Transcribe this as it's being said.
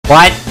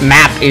What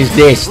map is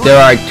this?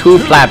 There are 2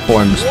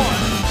 platforms.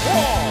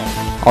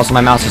 Also, my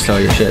mouse is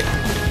still your shit.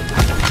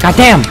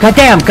 Goddamn!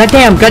 Relax!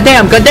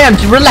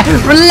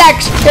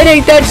 It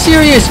ain't that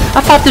serious.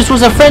 I thought this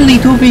was a friendly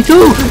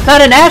 2v2,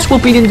 not an ass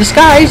whooping in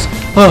disguise.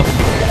 Oh.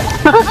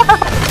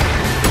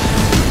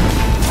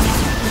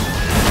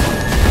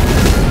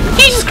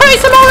 Jesus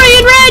Christ! I'm already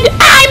in red.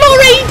 I'm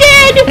already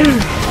dead.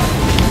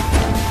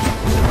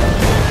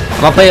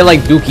 I'm gonna play it like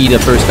Dookie the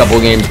first couple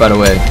games, by the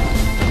way.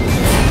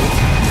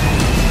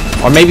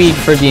 Or maybe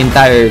for the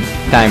entire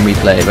time we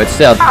play, but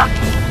still.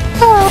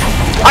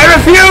 I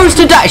refuse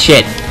to die!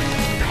 Shit!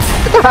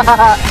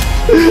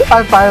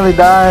 I finally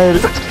died.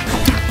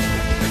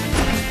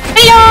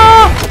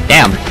 Hello!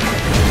 Damn.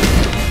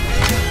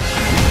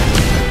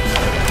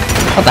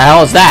 What the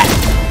hell is that?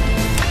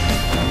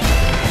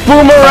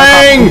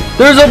 Boomerang!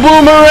 There's a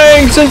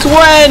boomerang! Since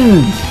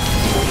when?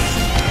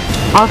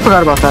 I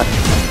forgot about that.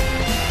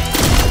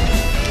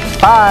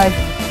 Bye.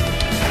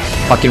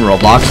 Fucking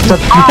Roblox.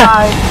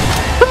 Bye.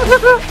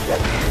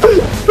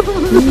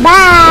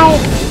 Bye.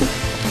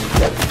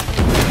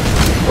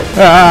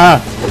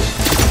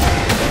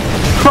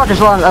 Fuck, I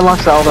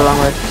launched that all the wrong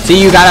way.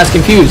 See, you got us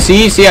confused.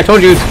 See, I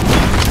told you.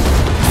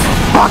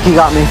 Fuck, you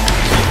got me.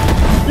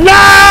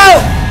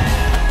 No!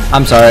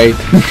 I'm sorry.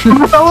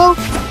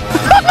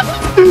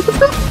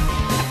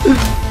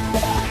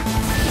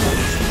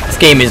 This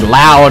game is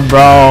loud,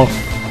 bro.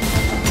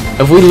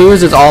 If we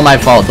lose, it's all my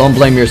fault. Don't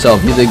blame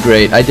yourself. You did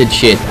great. I did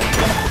shit.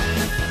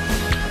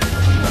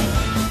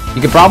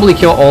 You could probably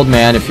kill old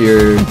man if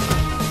you're...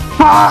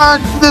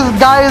 Fuck, this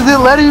guy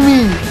isn't letting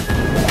me.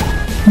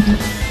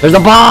 There's a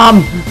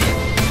bomb!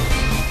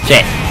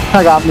 Shit.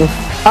 I got me.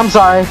 I'm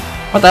sorry.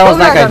 What the hell is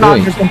that guy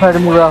doing? Compared to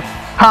me, bro.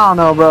 I don't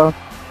know, bro.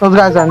 Those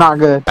guys are not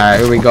good.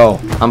 Alright, here we go.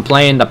 I'm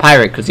playing the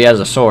pirate because he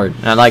has a sword.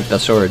 And I like the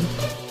sword.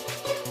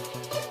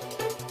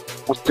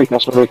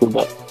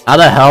 How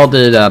the hell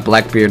did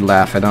Blackbeard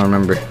laugh? I don't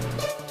remember. 3,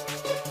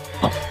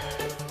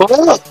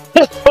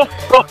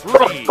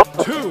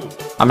 2.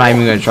 I'm not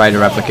even gonna try to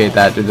replicate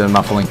that due to the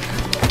muffling.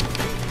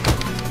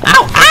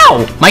 Ow!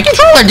 Ow! My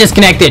controller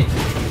disconnected!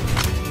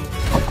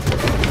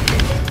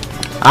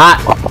 Ah!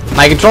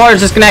 My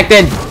controller's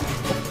disconnected!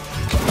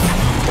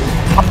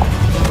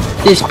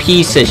 This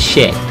piece of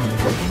shit.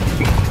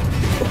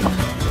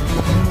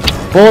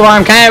 Hold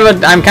on,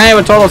 I'm kind of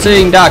a total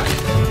sitting duck.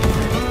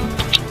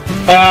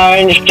 I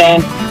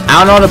understand. I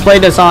don't know how to play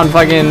this on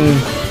fucking...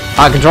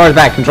 controller's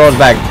back,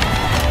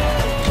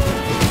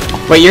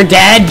 Wait, you're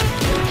dead?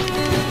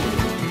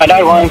 I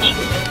died once.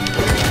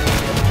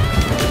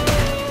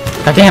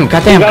 Goddamn.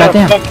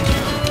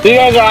 You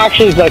guys are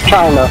actually like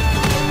trying to.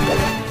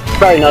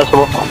 Very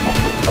noticeable.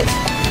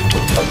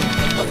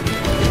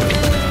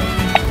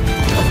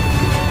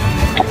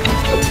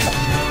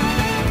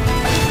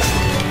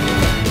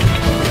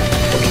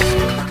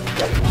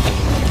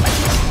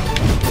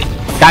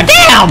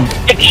 Goddamn!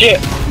 Good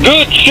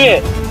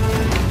shit.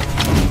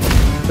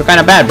 You're kind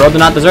of bad, bro. Do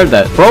not deserve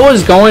that. Bro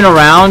is going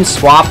around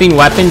swapping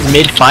weapons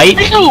mid-fight.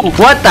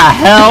 What the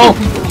hell?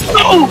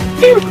 No,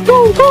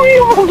 don't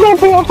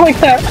up like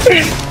that.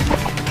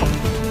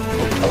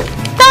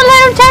 Don't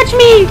let him touch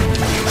me.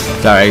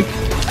 Sorry.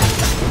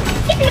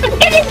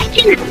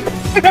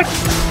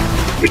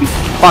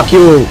 Fuck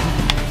you.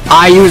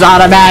 I use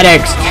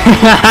automatics.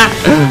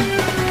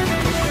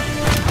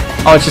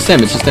 Oh, it's just him.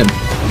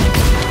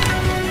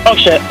 Oh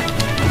shit.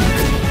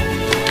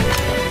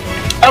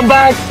 I'm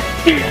back.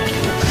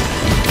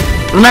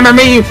 Remember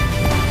me?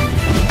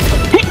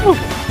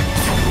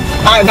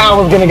 That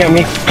was gonna get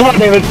me. Come on,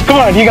 David. Come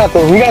on, you got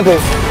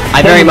this.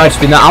 I very much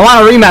did not. I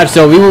want a rematch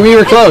though. We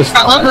were close.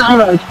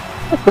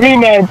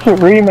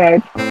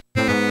 Rematch.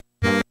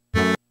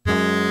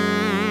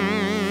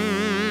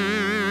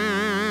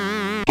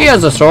 She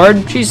has a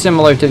sword. She's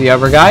similar to the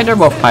other guy. They're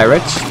both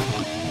pirates.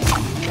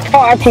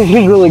 Oh, actually,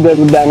 he's really good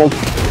with damage.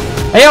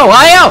 Hey yo!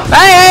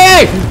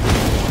 Hey!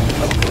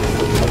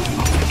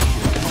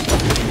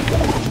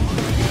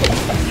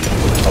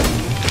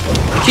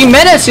 She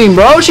menacing,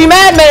 bro. She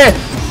mad.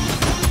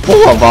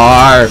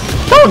 Boulevard.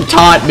 Don't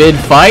taunt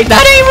mid-fight.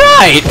 That ain't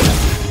right.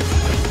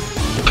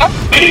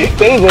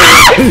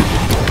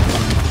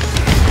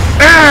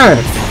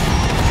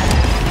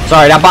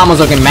 Sorry, that bomb was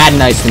looking mad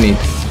nice to me.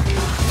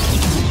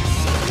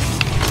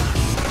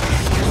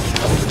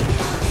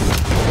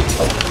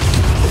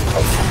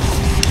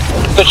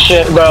 Good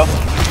shit, bro.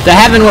 To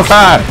heaven with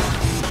her.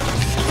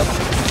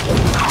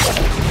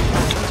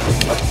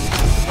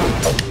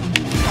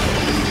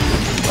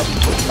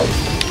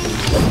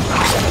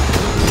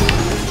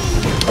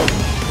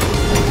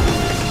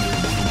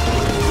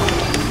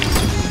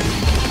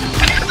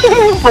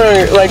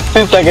 For like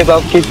 2 seconds,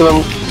 I'll keep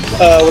them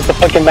with the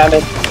fucking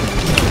bandit.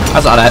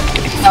 I saw that.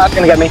 That's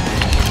gonna get me.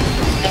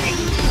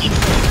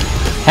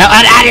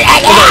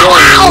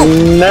 Ow!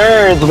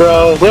 Nerds,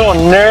 bro. Little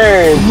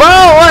nerds. Bro,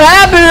 what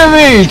happened to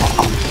me?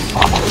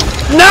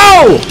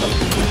 No!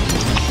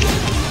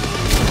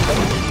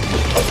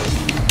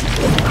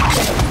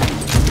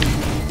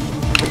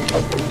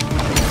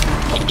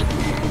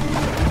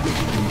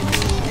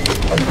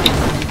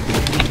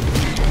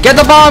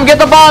 Get the bomb! Get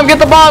the bomb! Get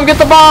the bomb! Get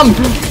the bomb!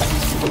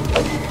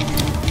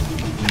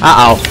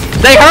 Uh-oh.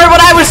 They heard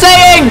what I was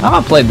saying! I'm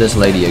gonna play this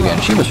lady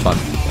again. She was fun.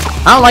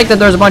 I don't like that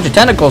there's a bunch of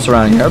tentacles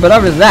surrounding her, but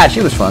other than that,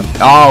 she was fun.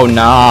 Oh,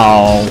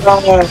 no.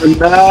 Oh,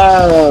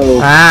 no.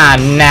 Ah,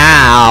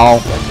 no.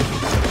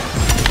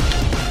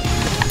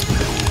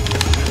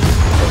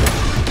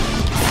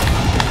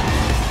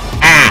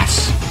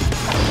 Ass.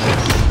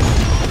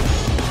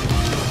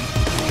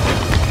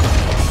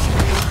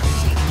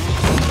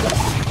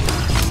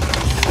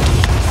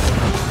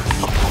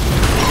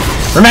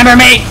 Remember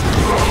me!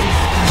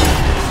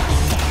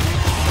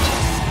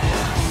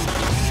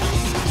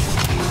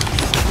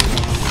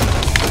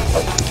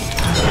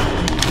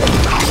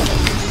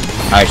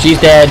 Alright,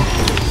 she's dead.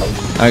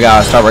 I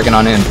gotta start working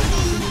on him.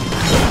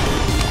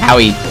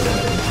 Owie.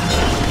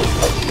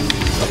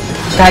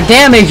 God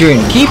damn,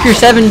 Adrian. Keep your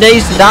 7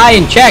 days to die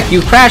in check.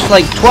 You crashed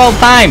like 12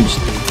 times.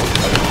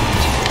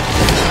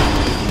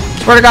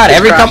 Swear to God,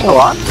 every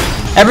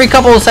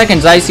couple of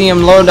seconds I see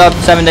him load up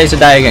 7 days to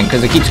die again,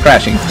 because it keeps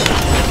crashing.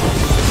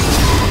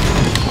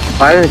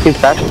 Why does it keep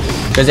crashing?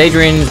 Because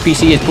Adrian's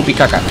PC is poopy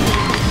caca.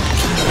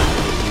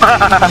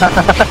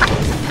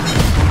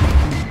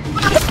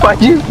 Why'd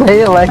you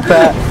say it like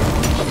that?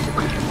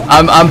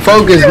 I'm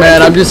focused,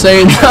 man. I'm just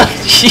saying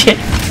shit.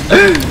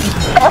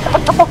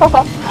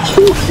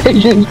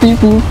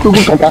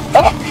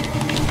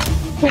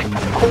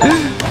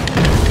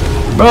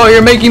 Bro,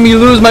 you're making me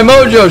lose my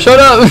mojo. Shut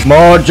up.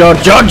 Mojo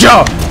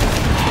Jojo.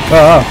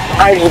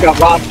 I just got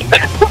lost.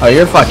 Oh,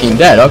 you're fucking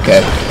dead.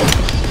 Okay.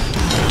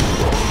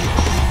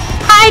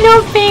 I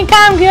don't think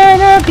I'm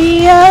gonna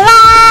be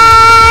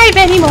alive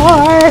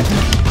anymore.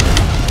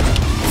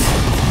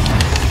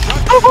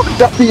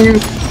 W.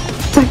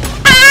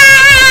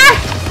 Ah!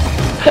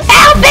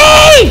 Help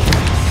me!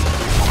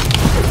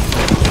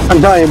 I'm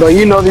telling you, bro,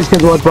 you know these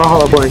kids watch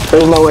Brawlhalla porn.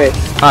 There's no way.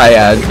 Oh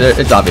yeah,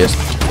 it's obvious.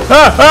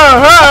 What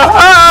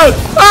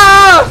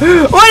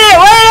did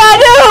I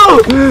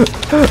do?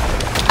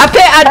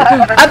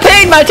 I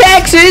paid my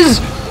taxes.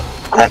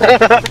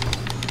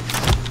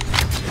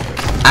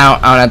 I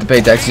don't have to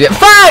pay taxes yet.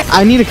 Fuck!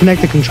 I need to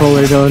connect the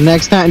controller though.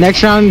 Next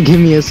round, give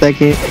me a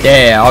second.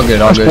 Yeah, all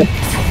good, all good.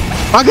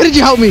 How did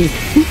you help me?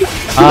 You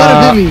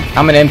gotta hit me.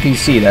 I'm an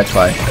NPC, that's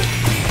why.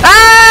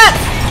 Ah!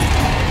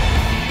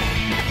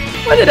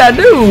 What did I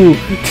do?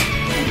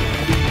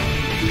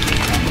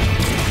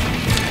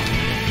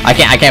 I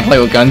can't play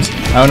with guns.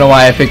 I don't know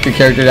why I picked your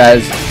character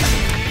as.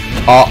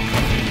 Oh.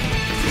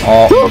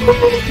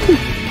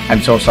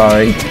 I'm so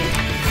sorry.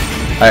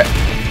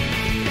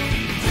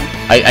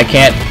 I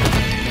can't.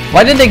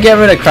 Why did they get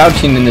rid of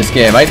crouching in this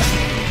game?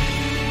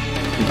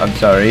 I'm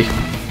sorry.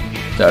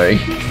 Sorry.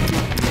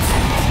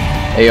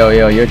 Hey,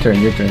 yo, your turn.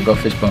 Go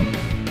fist bump.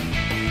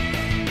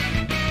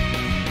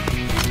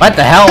 What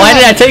the hell? Why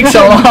did I take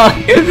so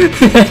long?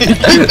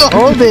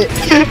 Hold it.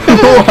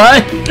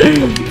 What?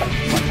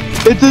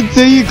 It's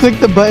until you click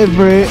the button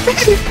for it.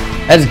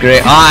 That's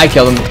great. Oh, I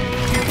killed him.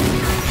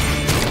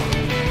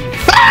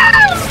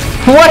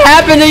 What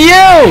happened to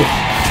you?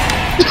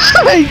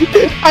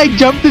 I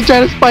jumped to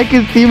try to spike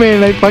his teammate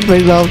and I fucked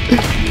myself.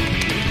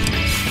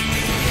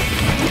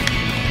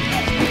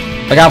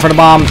 Look out for the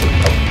bomb.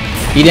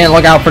 He didn't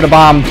look out for the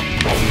bomb.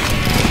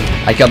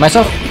 I killed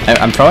myself.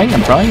 I'm throwing.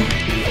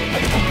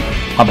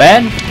 How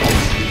bad?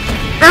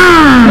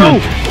 No.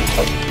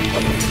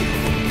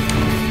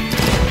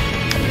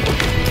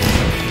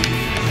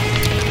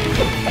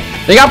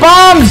 They got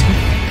bombs!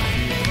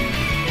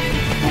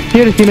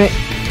 Here to teammate.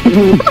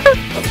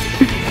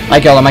 I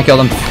killed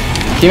him.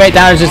 Teammate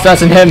down, it's just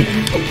us and him.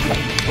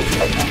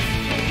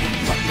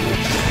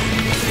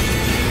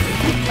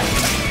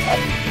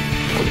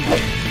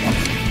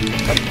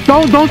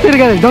 Don't stay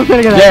together.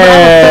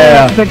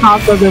 Yeah. The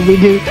concept that we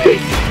do.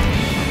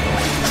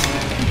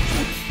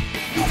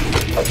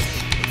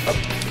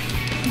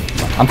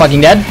 I'm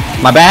fucking dead.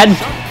 My bad.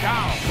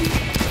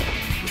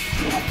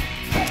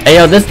 Hey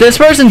yo, this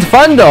person's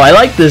fun though. I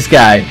like this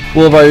guy.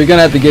 Boulevard, you're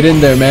gonna have to get in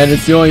there, man.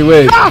 It's the only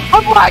way. Ah,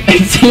 I'm black.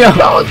 It's the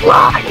only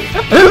black.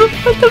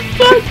 What the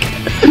fuck?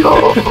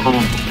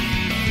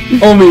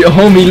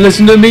 Homie,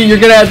 listen to me. You're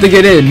gonna have to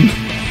get in.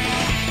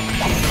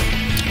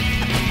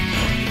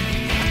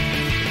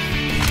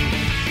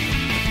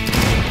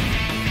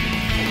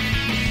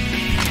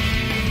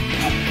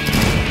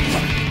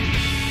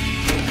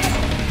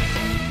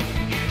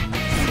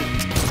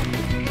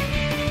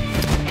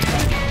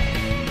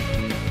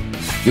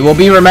 You will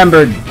be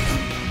remembered.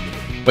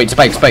 Wait,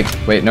 Spike.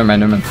 Wait, never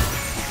mind.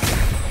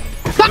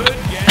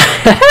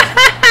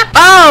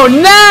 Oh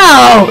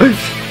no!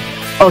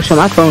 Oh shit,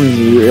 my phone is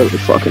really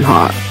fucking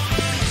hot.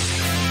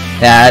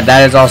 Yeah,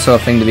 that is also a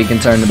thing to be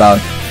concerned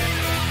about.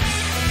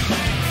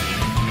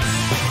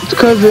 It's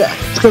because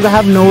I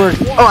have nowhere.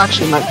 Oh,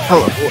 actually, my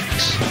pillow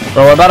works.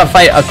 Bro, we're about to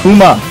fight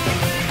Akuma.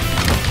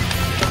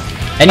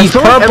 And he's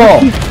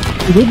purple.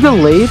 Is it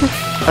delayed?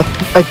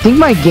 I think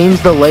my game's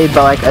delayed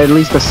by like at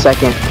least a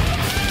second.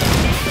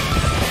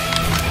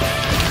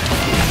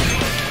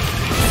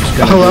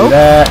 Hello?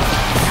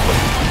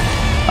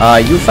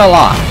 You fell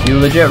off. You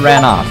legit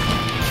ran off.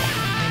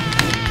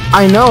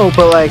 I know,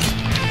 but like,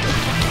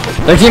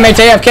 Their teammates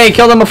AFK,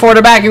 kill them before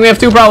they're back, and we have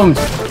 2 problems.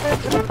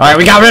 Alright,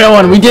 we got rid of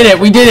one. We did it.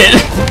 We did it.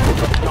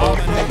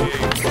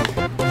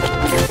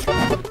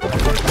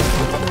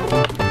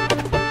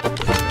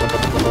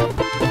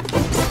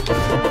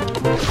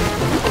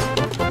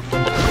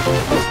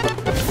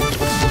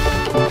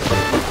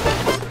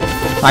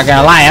 Not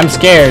gonna lie, I'm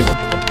scared.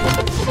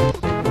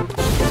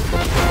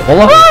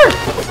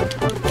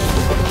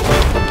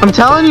 I'm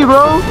telling you,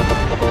 bro.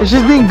 It's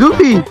just being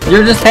goofy.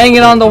 You're just hanging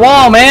on the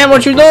wall, man.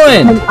 What you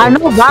doing? I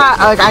know that.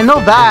 Like, I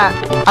know that.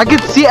 I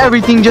could see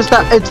everything. Just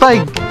that it's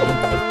like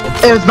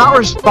it's not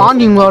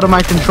responding well to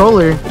my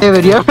controller.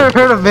 David, you ever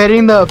heard of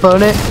hitting the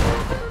opponent?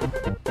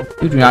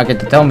 You do not get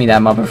to tell me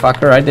that,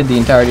 motherfucker. I did the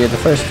entirety of the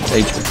first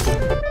stage.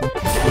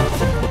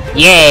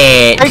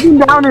 Yeah. Taking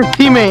down his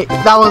teammate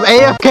that was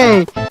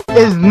AFK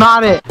is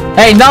not it.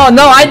 Hey, no,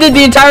 I did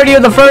the entirety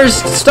of the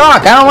first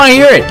stock. I don't want to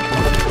hear it.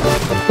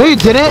 No, you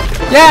didn't.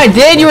 Yeah, I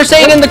did. You were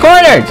saying in the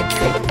corner.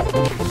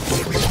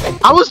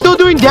 I was still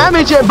doing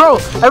damage, bro.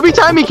 Every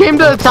time he came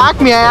to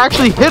attack me, I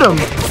actually hit him.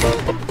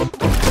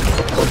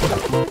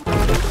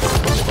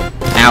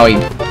 Owie.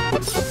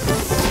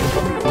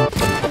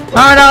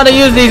 I don't know how to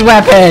use these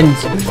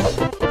weapons.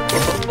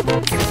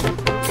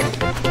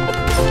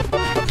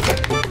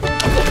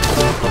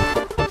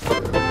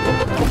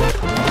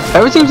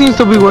 Everything seems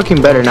to be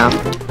working better now.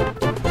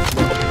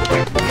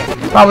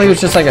 Probably was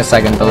just like a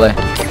second delay.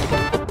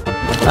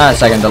 Not a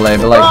second delay,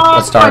 but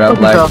like a startup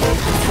lag.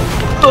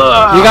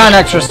 You got an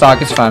extra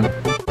stock, it's fine.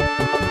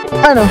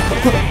 I know.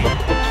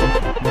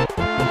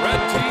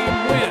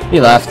 He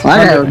left.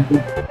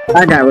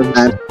 That guy was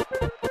bad.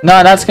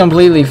 No, that's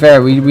completely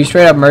fair. We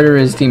straight up murder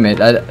his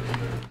teammate.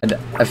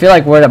 I feel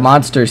like we're the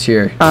monsters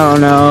here. I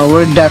don't know.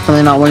 We're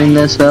definitely not winning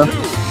this though.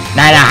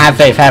 Nah, have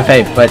faith.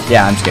 But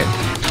yeah, I'm scared.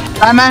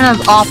 That man has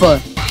Appa.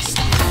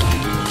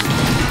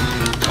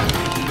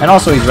 And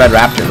also he's Red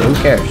Raptor, but who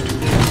cares?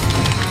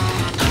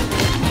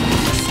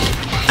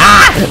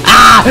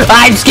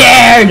 I'm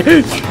scared!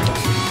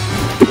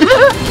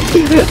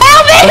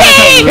 Help me!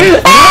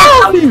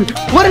 Help!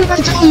 What did I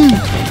tell you?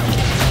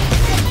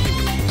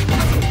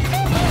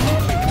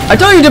 I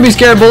told you to be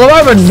scared,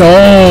 Boulevard, but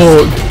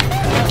no!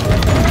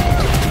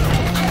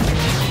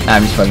 Nah,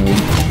 I'm just fucking with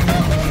you.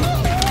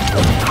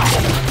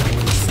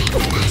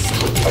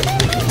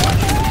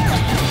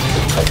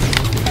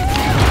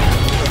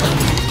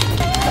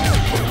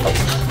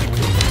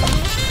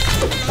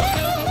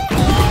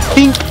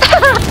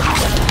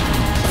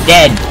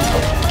 Dead.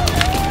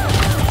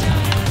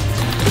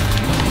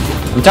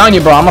 I'm telling you,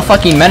 bro, I'm a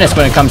fucking menace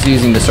when it comes to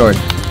using the sword.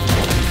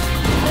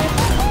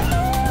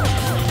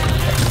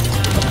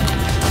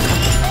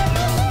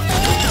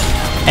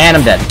 And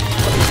I'm dead.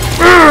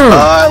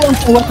 I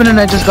lost the weapon and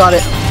I just got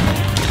it.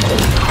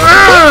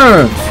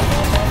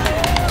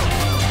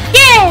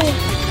 Yay!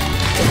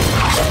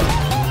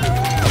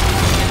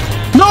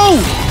 No!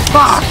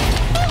 Fuck!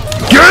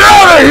 Get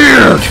out of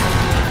here!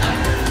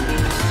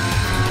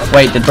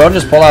 Wait, did bro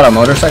just pull out a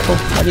motorcycle?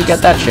 How do you get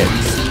that shit?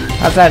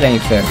 How's that any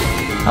fair?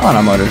 I want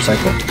a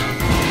motorcycle.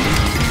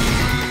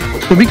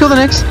 Did we kill the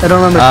Nyx? I don't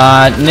remember.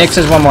 Nyx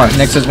is one more.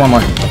 Nyx is one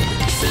more.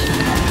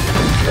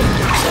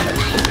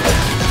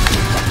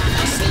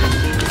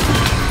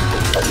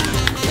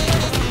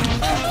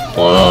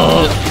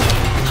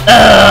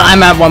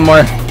 I'm at one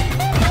more.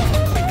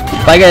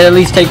 If I can at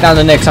least take down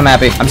the Nyx, I'm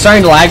happy. I'm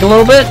starting to lag a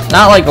little bit.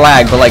 Not like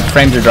lag, but like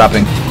frames are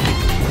dropping.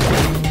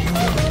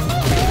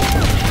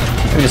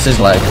 Maybe this is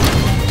lag.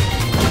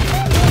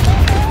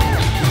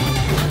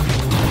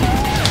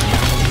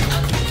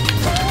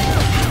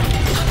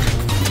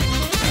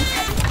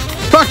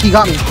 Fuck, he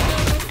got me.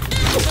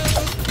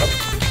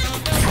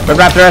 Red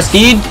Raptor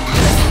SD'd?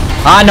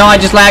 Ah, no, I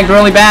just lagged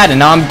really bad and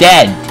now I'm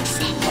dead.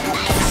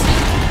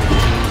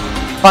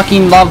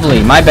 Fucking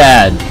lovely, my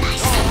bad.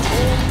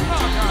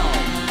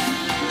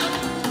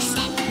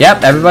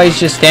 Yep, everybody's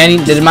just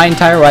standing. Did my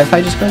entire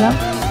Wi-Fi just go down?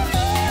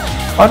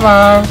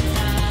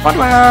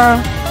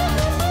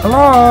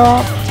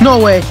 Hello? No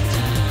way.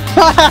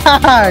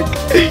 Fuck!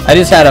 I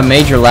just had a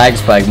major lag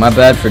spike. My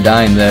bad for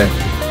dying there.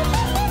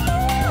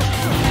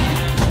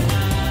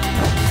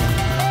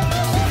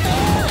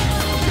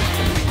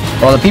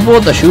 Well, the people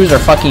with the shoes are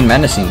fucking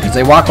menacing because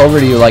they walk over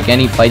to you like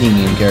any fighting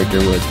game character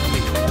would.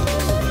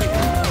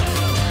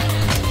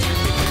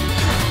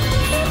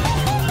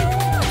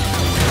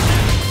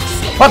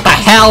 What the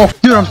hell?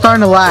 Dude, I'm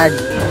starting to lag.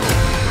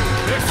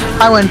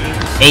 I win.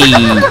 Hey.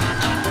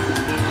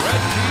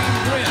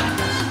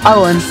 I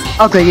win.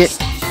 I'll take it.